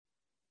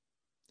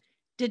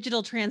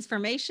Digital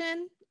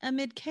transformation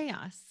amid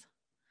chaos.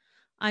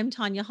 I'm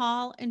Tanya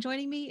Hall, and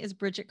joining me is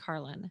Bridget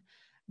Carlin,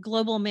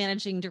 Global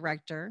Managing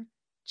Director,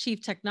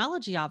 Chief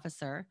Technology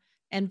Officer,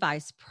 and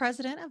Vice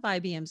President of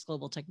IBM's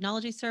Global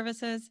Technology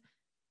Services,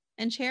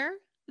 and Chair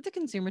of the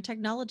Consumer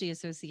Technology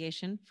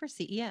Association for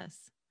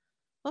CES.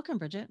 Welcome,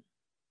 Bridget.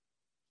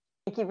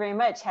 Thank you very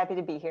much. Happy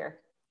to be here.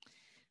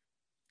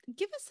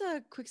 Give us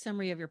a quick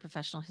summary of your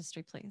professional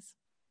history, please.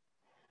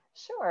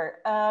 Sure.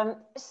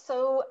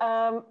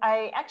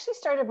 I actually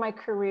started my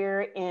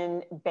career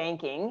in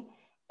banking.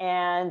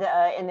 And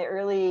in the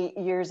early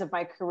years of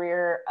my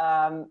career,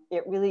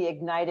 it really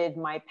ignited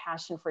my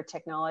passion for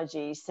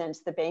technology,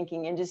 since the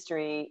banking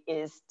industry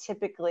is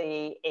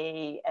typically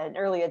an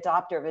early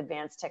adopter of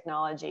advanced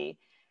technology.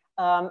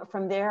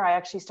 From there, I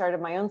actually started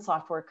my own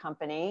software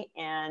company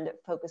and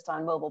focused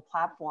on mobile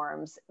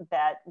platforms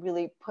that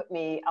really put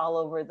me all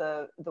over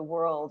the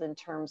world in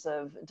terms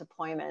of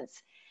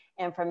deployments.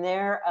 And from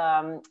there,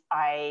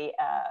 I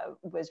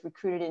was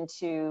recruited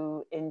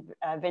into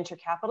venture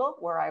capital,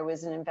 where I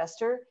was an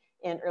investor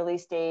in early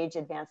stage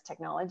advanced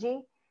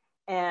technology.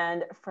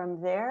 And from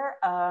there,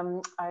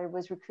 I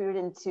was recruited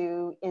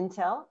into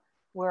Intel,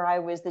 where I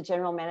was the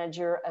general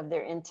manager of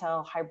their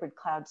Intel hybrid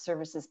cloud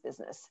services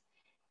business,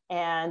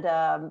 and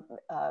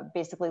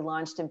basically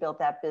launched and built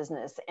that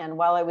business. And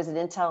while I was at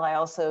Intel, I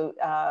also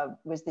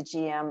was the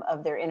GM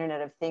of their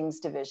Internet of Things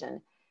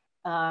division.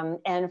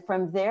 And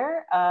from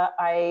there,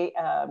 I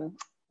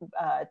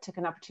took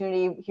an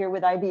opportunity here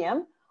with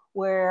IBM,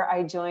 where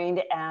I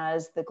joined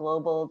as the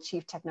Global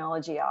Chief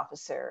Technology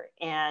Officer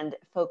and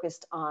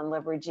focused on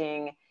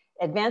leveraging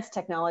advanced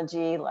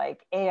technology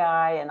like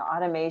AI and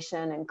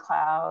automation and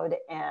cloud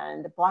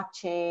and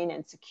blockchain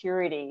and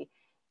security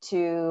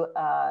to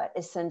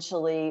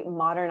essentially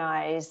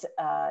modernize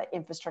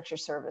infrastructure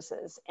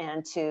services.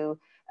 And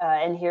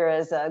here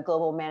as a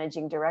global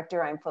managing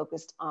director, I'm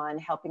focused on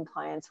helping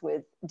clients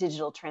with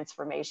digital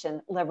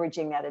transformation,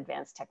 leveraging that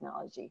advanced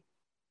technology.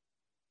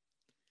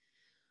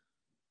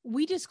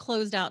 We just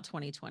closed out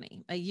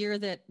 2020, a year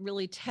that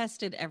really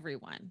tested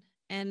everyone,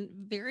 and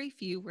very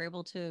few were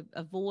able to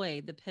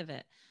avoid the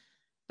pivot.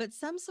 But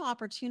some saw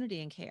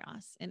opportunity in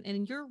chaos. And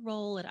in your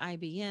role at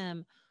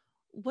IBM,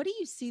 what do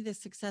you see the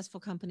successful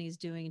companies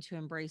doing to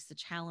embrace the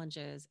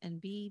challenges and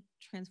be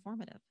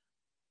transformative?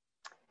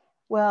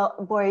 Well,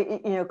 boy,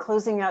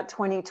 closing out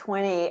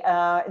 2020,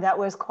 that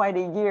was quite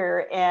a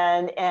year.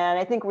 And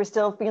I think we're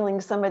still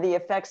feeling some of the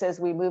effects as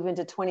we move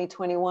into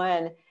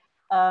 2021.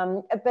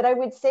 But I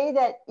would say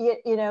that,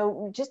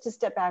 just to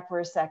step back for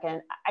a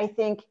second, I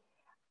think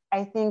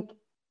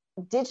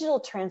digital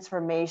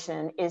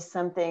transformation is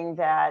something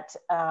that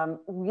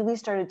really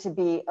started to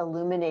be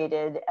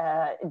illuminated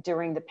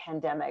during the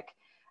pandemic.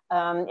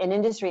 And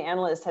industry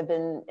analysts have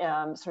been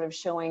sort of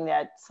showing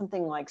that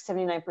something like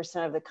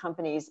 79% of the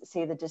companies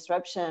say the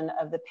disruption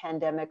of the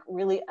pandemic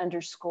really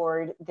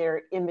underscored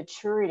their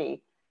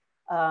immaturity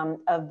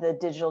of the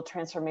digital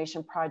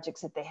transformation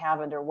projects that they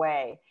have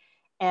underway.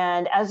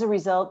 And as a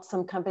result,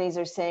 some companies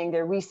are saying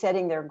they're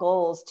resetting their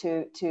goals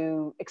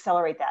to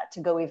accelerate that, to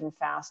go even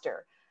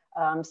faster.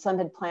 Some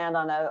had planned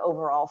on an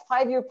overall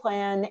 5-year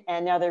plan,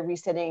 and now they're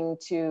resetting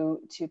to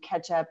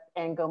catch up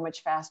and go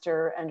much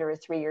faster under a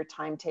 3-year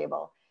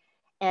timetable.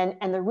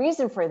 And the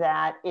reason for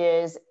that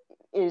is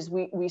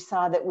we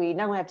saw that we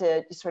not only have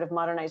to sort of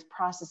modernize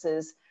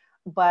processes,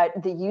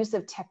 but the use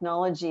of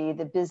technology,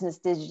 the business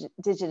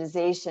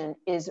digitization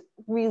is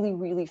really,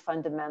 really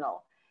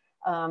fundamental.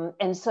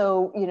 And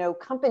so,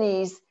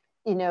 companies,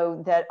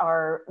 that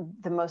are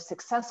the most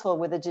successful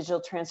with a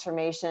digital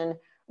transformation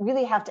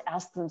really have to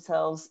ask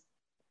themselves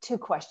 2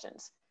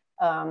 questions.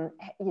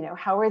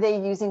 How are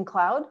they using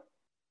cloud?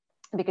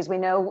 Because we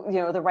know,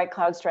 the right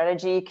cloud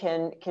strategy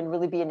can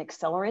really be an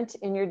accelerant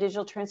in your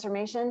digital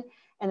transformation.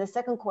 And the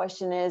second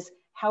question is,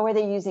 how are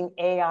they using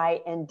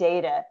AI and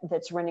data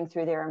that's running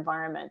through their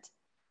environment?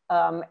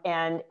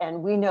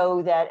 And we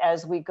know that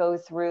as we go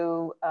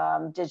through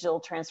digital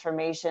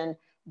transformation,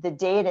 the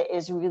data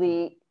is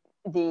really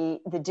the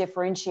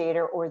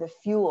differentiator or the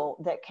fuel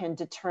that can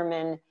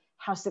determine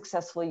how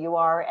successful you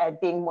are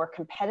at being more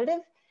competitive,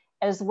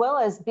 as well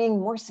as being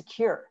more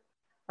secure.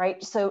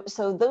 Right. So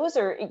those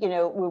are,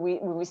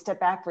 when we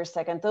step back for a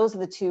second, those are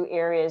the 2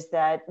 areas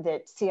that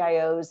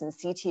CIOs and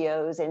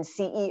CTOs and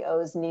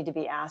CEOs need to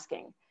be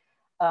asking.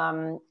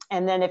 And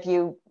then if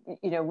you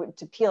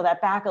to peel that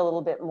back a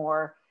little bit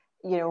more,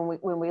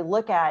 when we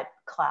look at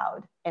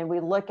cloud and we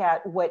look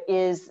at what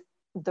is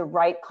the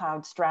right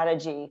cloud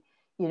strategy,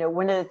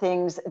 one of the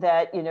things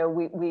that,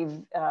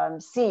 we've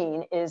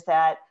seen is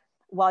that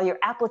while your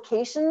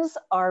applications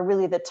are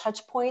really the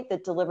touch point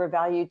that deliver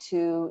value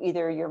to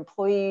either your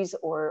employees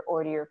or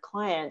to your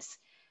clients,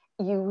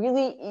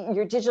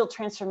 your digital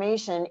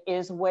transformation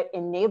is what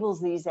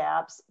enables these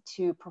apps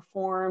to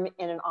perform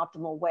in an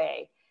optimal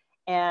way.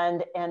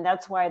 And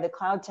that's why the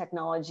cloud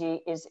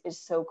technology is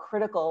so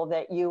critical,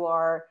 that you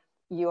are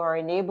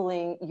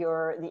enabling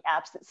the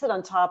apps that sit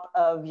on top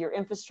of your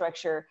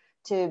infrastructure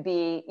to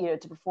be,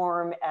 to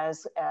perform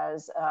as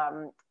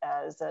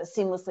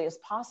seamlessly as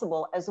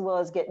possible, as well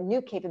as get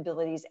new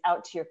capabilities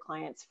out to your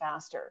clients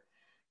faster.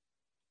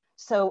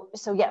 So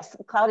yes,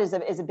 cloud is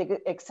a big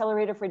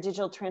accelerator for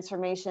digital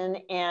transformation.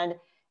 And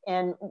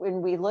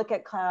when we look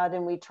at cloud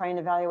and we try and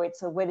evaluate,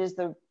 so what is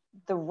the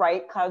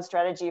right cloud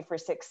strategy for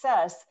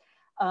success?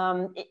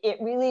 It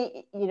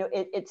really,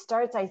 it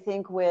starts, I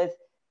think, with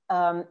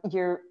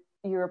your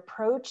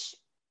approach.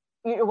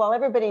 While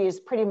everybody is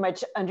pretty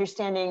much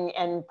understanding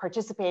and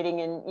participating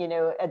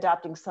in,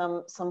 adopting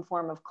some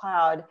form of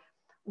cloud,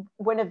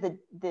 one of the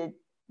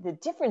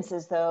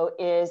differences, though,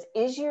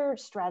 is your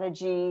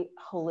strategy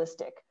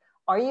holistic?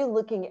 Are you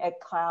looking at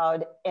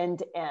cloud end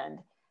to end?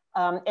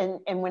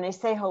 And when I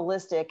say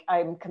holistic,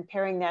 I'm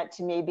comparing that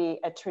to maybe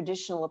a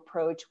traditional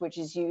approach, which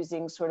is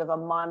using sort of a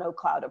mono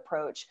cloud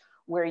approach,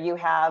 where you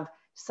have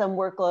some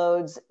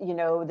workloads,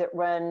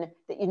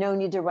 that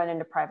need to run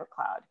into private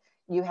cloud.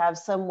 You have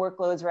some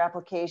workloads or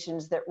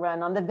applications that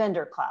run on the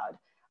vendor cloud.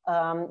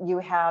 You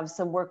have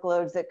some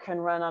workloads that can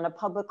run on a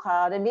public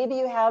cloud, and maybe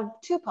you have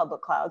 2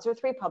 public clouds or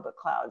 3 public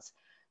clouds.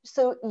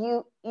 So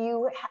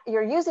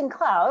you're using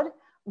cloud,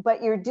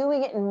 but you're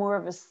doing it in more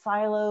of a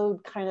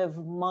siloed kind of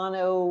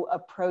mono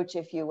approach,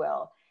 if you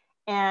will.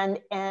 And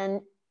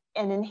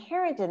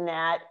inherent in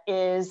that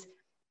is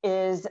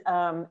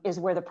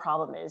where the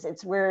problem is.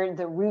 It's where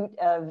the root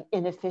of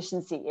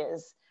inefficiency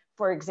is.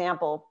 For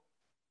example,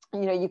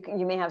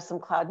 you may have some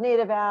cloud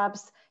native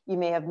apps. You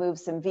may have moved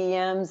some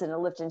VMs in a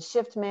lift and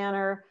shift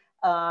manner.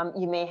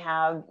 You may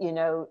have,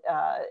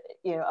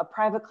 a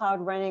private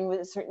cloud running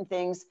with certain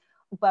things.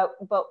 But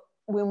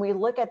when we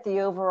look at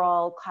the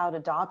overall cloud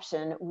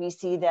adoption, we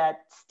see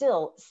that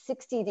still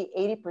 60 to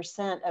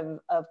 80%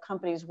 of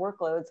companies'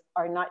 workloads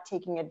are not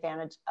taking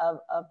advantage of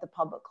the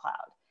public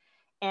cloud.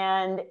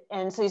 And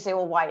so you say,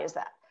 well, why is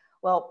that?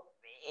 Well,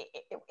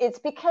 it's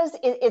because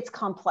it's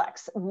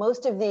complex.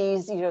 Most of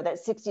these, that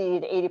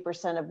 60 to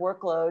 80% of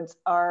workloads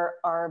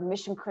are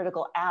mission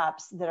critical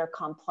apps that are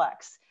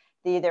complex.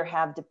 They either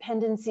have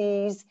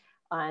dependencies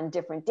on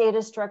different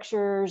data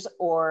structures,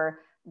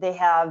 or they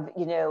have,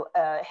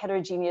 a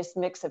heterogeneous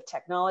mix of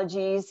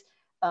technologies.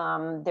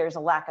 There's a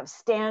lack of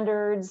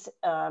standards.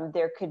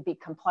 There could be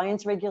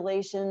compliance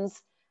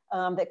regulations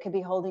that could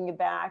be holding you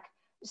back.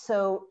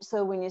 So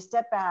when you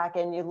step back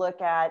and you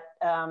look at,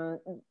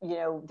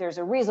 there's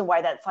a reason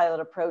why that siloed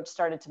approach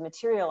started to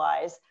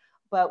materialize.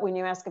 But when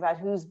you ask about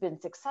who's been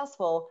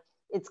successful,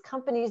 it's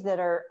companies that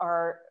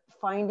are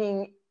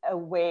finding a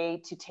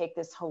way to take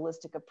this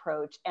holistic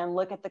approach and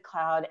look at the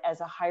cloud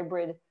as a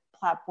hybrid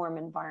platform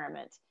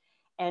environment.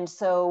 And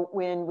so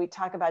when we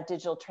talk about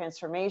digital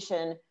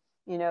transformation,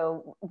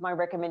 my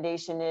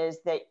recommendation is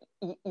that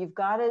you've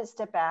got to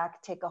step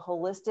back, take a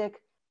holistic,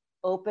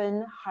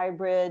 open,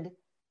 hybrid,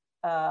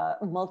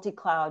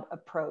 multi-cloud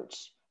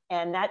approach.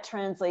 And that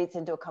translates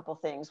into a couple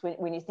things.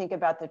 When you think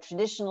about the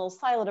traditional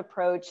siloed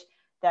approach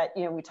that,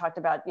 we talked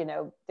about,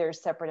 there's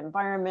separate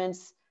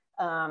environments,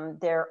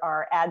 there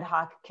are ad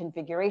hoc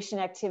configuration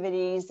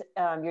activities,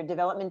 your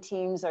development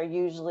teams are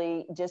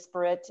usually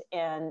disparate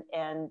and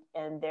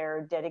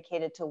they're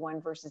dedicated to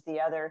one versus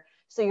the other.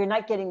 So you're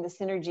not getting the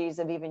synergies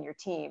of even your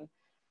team.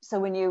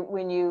 So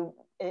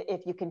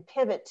if you can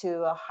pivot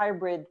to a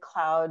hybrid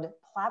cloud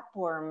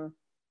platform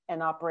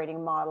and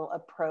operating model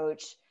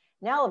approach,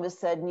 now all of a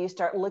sudden you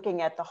start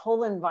looking at the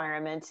whole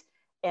environment,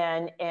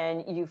 and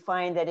you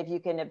find that if you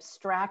can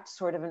abstract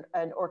sort of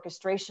an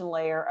orchestration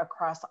layer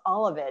across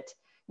all of it,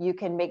 you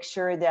can make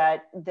sure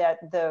that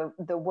the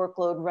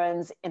workload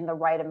runs in the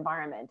right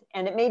environment.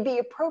 And it may be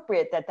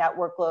appropriate that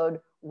workload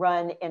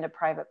run in a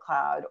private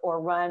cloud or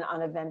run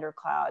on a vendor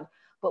cloud.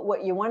 But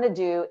what you want to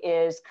do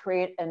is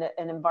create an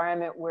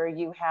environment where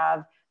you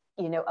have,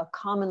 a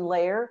common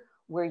layer,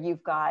 where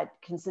you've got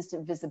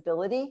consistent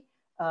visibility.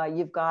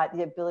 You've got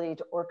the ability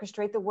to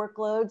orchestrate the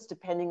workloads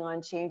depending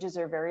on changes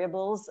or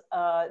variables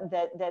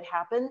that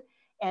happen,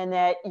 and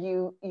that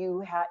you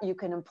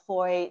can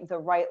employ the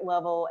right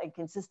level and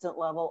consistent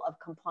level of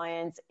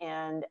compliance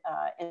and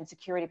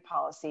security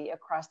policy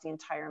across the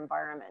entire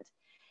environment.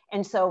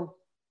 And so,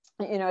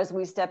 as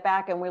we step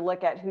back and we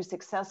look at who's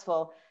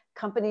successful,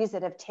 companies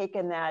that have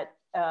taken that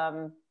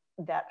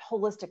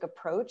holistic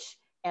approach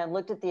and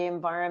looked at the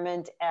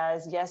environment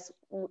as, yes,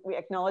 we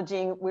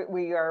acknowledging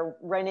we are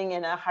running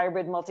in a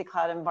hybrid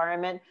multi-cloud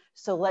environment.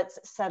 So let's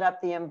set up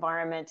the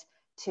environment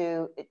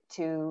to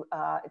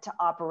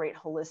operate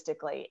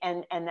holistically,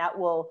 and that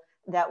will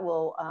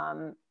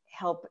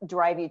help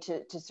drive you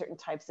to certain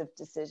types of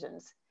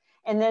decisions.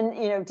 And then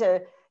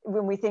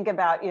when we think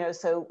about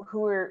so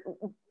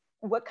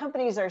what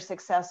companies are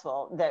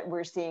successful that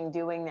we're seeing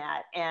doing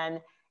that, and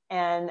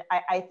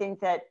I think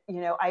that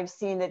I've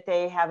seen that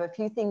they have a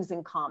few things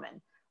in common.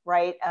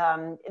 Right,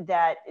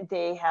 that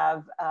they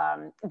have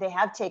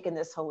taken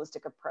this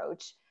holistic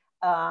approach.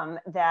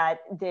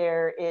 That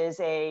there is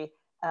they're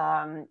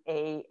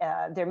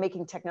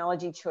making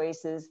technology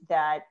choices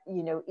that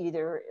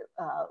either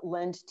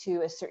lend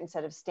to a certain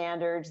set of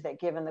standards that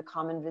give them the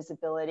common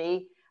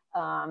visibility,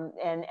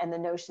 and the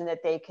notion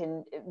that they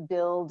can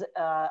build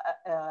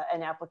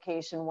an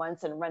application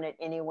once and run it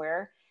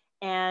anywhere.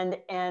 And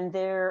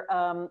they're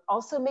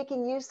also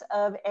making use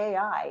of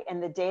AI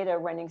and the data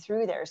running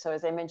through there. So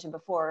as I mentioned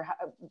before,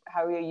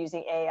 how you're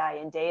using AI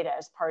and data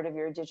as part of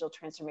your digital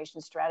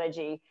transformation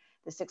strategy.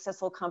 The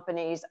successful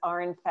companies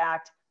are in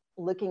fact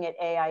looking at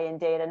AI and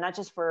data, not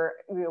just for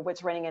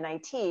what's running in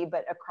IT,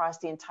 but across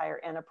the entire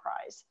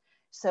enterprise.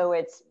 So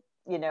it's,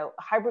 a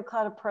hybrid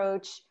cloud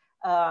approach,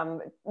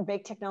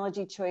 make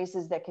technology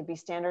choices that can be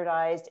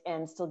standardized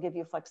and still give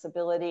you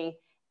flexibility,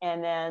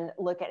 and then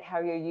look at how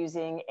you're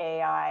using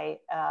AI,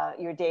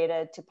 your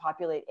data to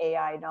populate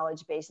AI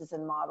knowledge bases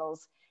and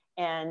models,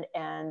 and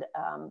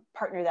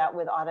partner that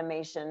with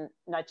automation,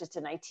 not just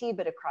in IT,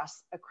 but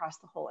across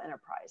the whole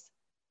enterprise.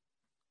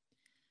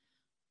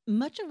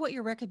 Much of what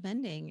you're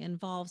recommending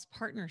involves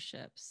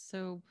partnerships.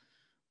 So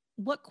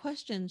what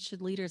questions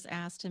should leaders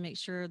ask to make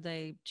sure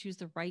they choose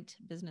the right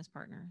business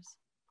partners?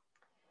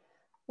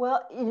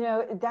 Well,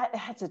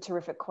 that's a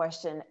terrific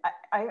question.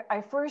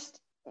 I first,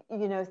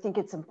 think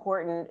it's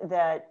important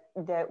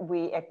that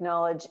we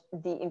acknowledge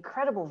the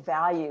incredible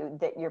value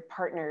that your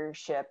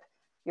partnerships,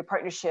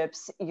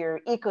 your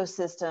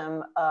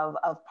ecosystem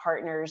of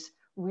partners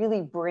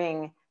really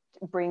bring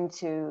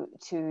to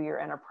your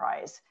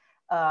enterprise.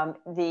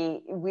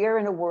 We're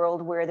in a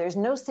world where there's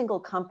no single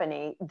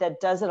company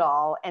that does it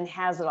all and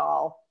has it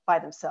all by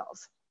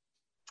themselves.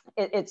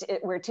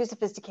 We're too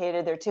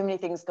sophisticated. There are too many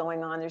things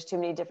going on. There's too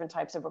many different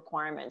types of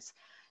requirements.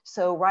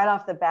 So right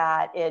off the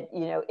bat,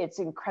 it's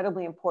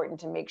incredibly important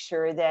to make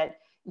sure that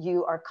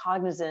you are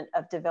cognizant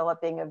of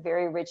developing a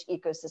very rich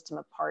ecosystem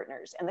of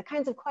partners. And the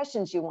kinds of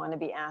questions you want to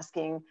be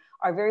asking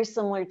are very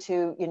similar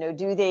to,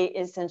 do they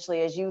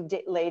essentially, as you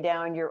lay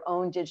down your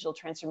own digital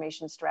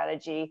transformation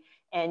strategy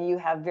and you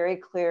have very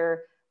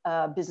clear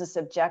business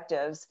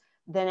objectives,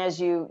 then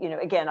as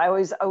again, I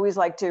always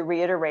like to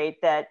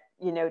reiterate that,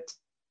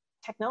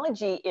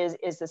 technology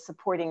is a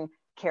supporting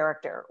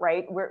character,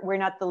 right? We're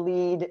not the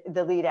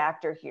lead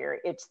actor here.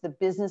 It's the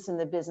business and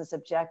the business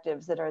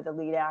objectives that are the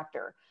lead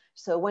actor.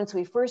 So once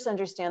we first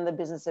understand the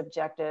business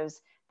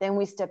objectives, then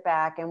we step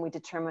back and we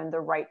determine the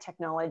right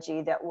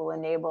technology that will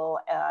enable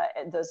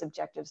those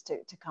objectives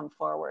to come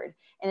forward.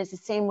 And it's the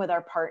same with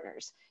our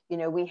partners.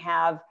 We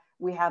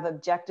have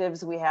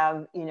objectives, we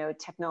have,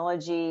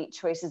 technology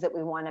choices that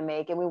we want to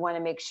make, and we want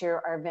to make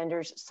sure our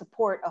vendors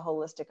support a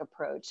holistic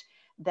approach,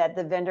 that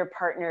the vendor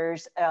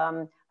partners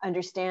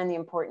understand the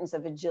importance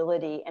of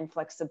agility and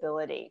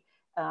flexibility,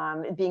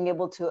 being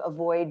able to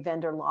avoid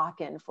vendor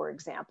lock-in, for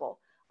example.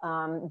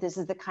 This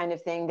is the kind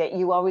of thing that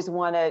you always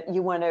want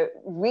to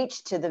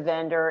reach to the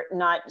vendor,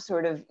 not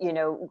sort of,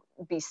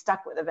 be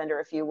stuck with a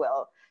vendor, if you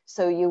will.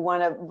 So you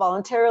want to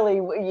voluntarily,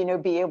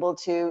 be able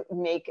to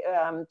make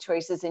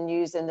choices and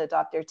use and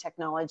adopt their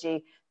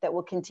technology that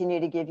will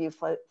continue to give you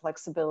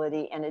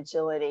flexibility and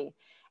agility.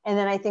 And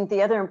then I think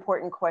the other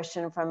important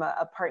question from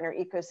a partner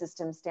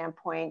ecosystem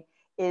standpoint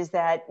is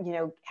that,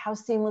 how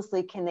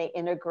seamlessly can they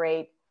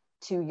integrate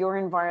to your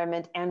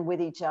environment and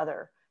with each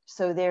other?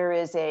 So there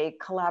is a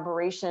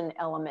collaboration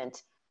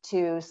element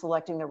to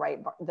selecting the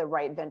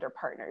right vendor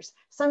partners.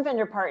 Some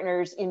vendor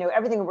partners,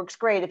 everything works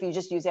great if you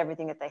just use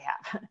everything that they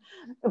have.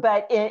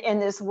 But in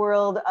this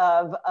world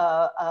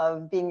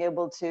of being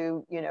able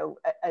to,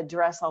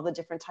 address all the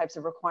different types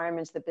of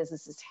requirements that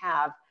businesses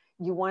have,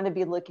 you want to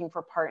be looking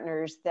for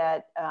partners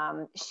that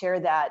share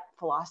that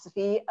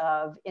philosophy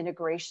of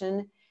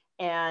integration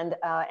and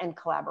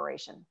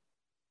collaboration.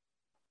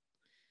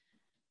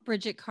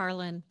 Bridget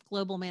Carlin,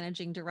 Global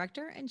Managing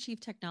Director and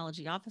Chief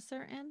Technology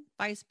Officer and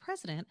Vice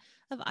President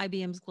of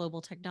IBM's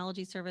Global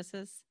Technology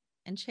Services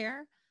and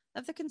Chair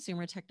of the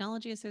Consumer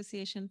Technology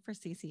Association for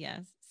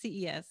CES.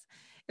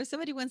 If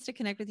somebody wants to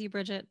connect with you,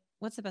 Bridget,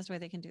 what's the best way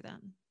they can do that?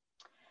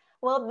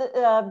 Well,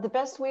 the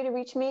best way to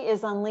reach me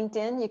is on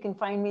LinkedIn. You can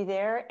find me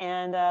there,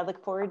 and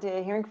look forward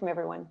to hearing from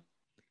everyone.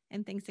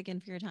 And thanks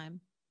again for your time.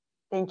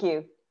 Thank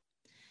you.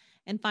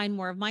 And find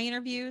more of my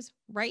interviews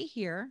right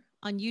here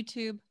on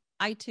YouTube,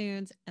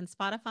 iTunes, and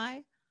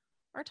Spotify,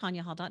 or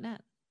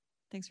TanyaHall.net.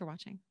 Thanks for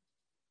watching.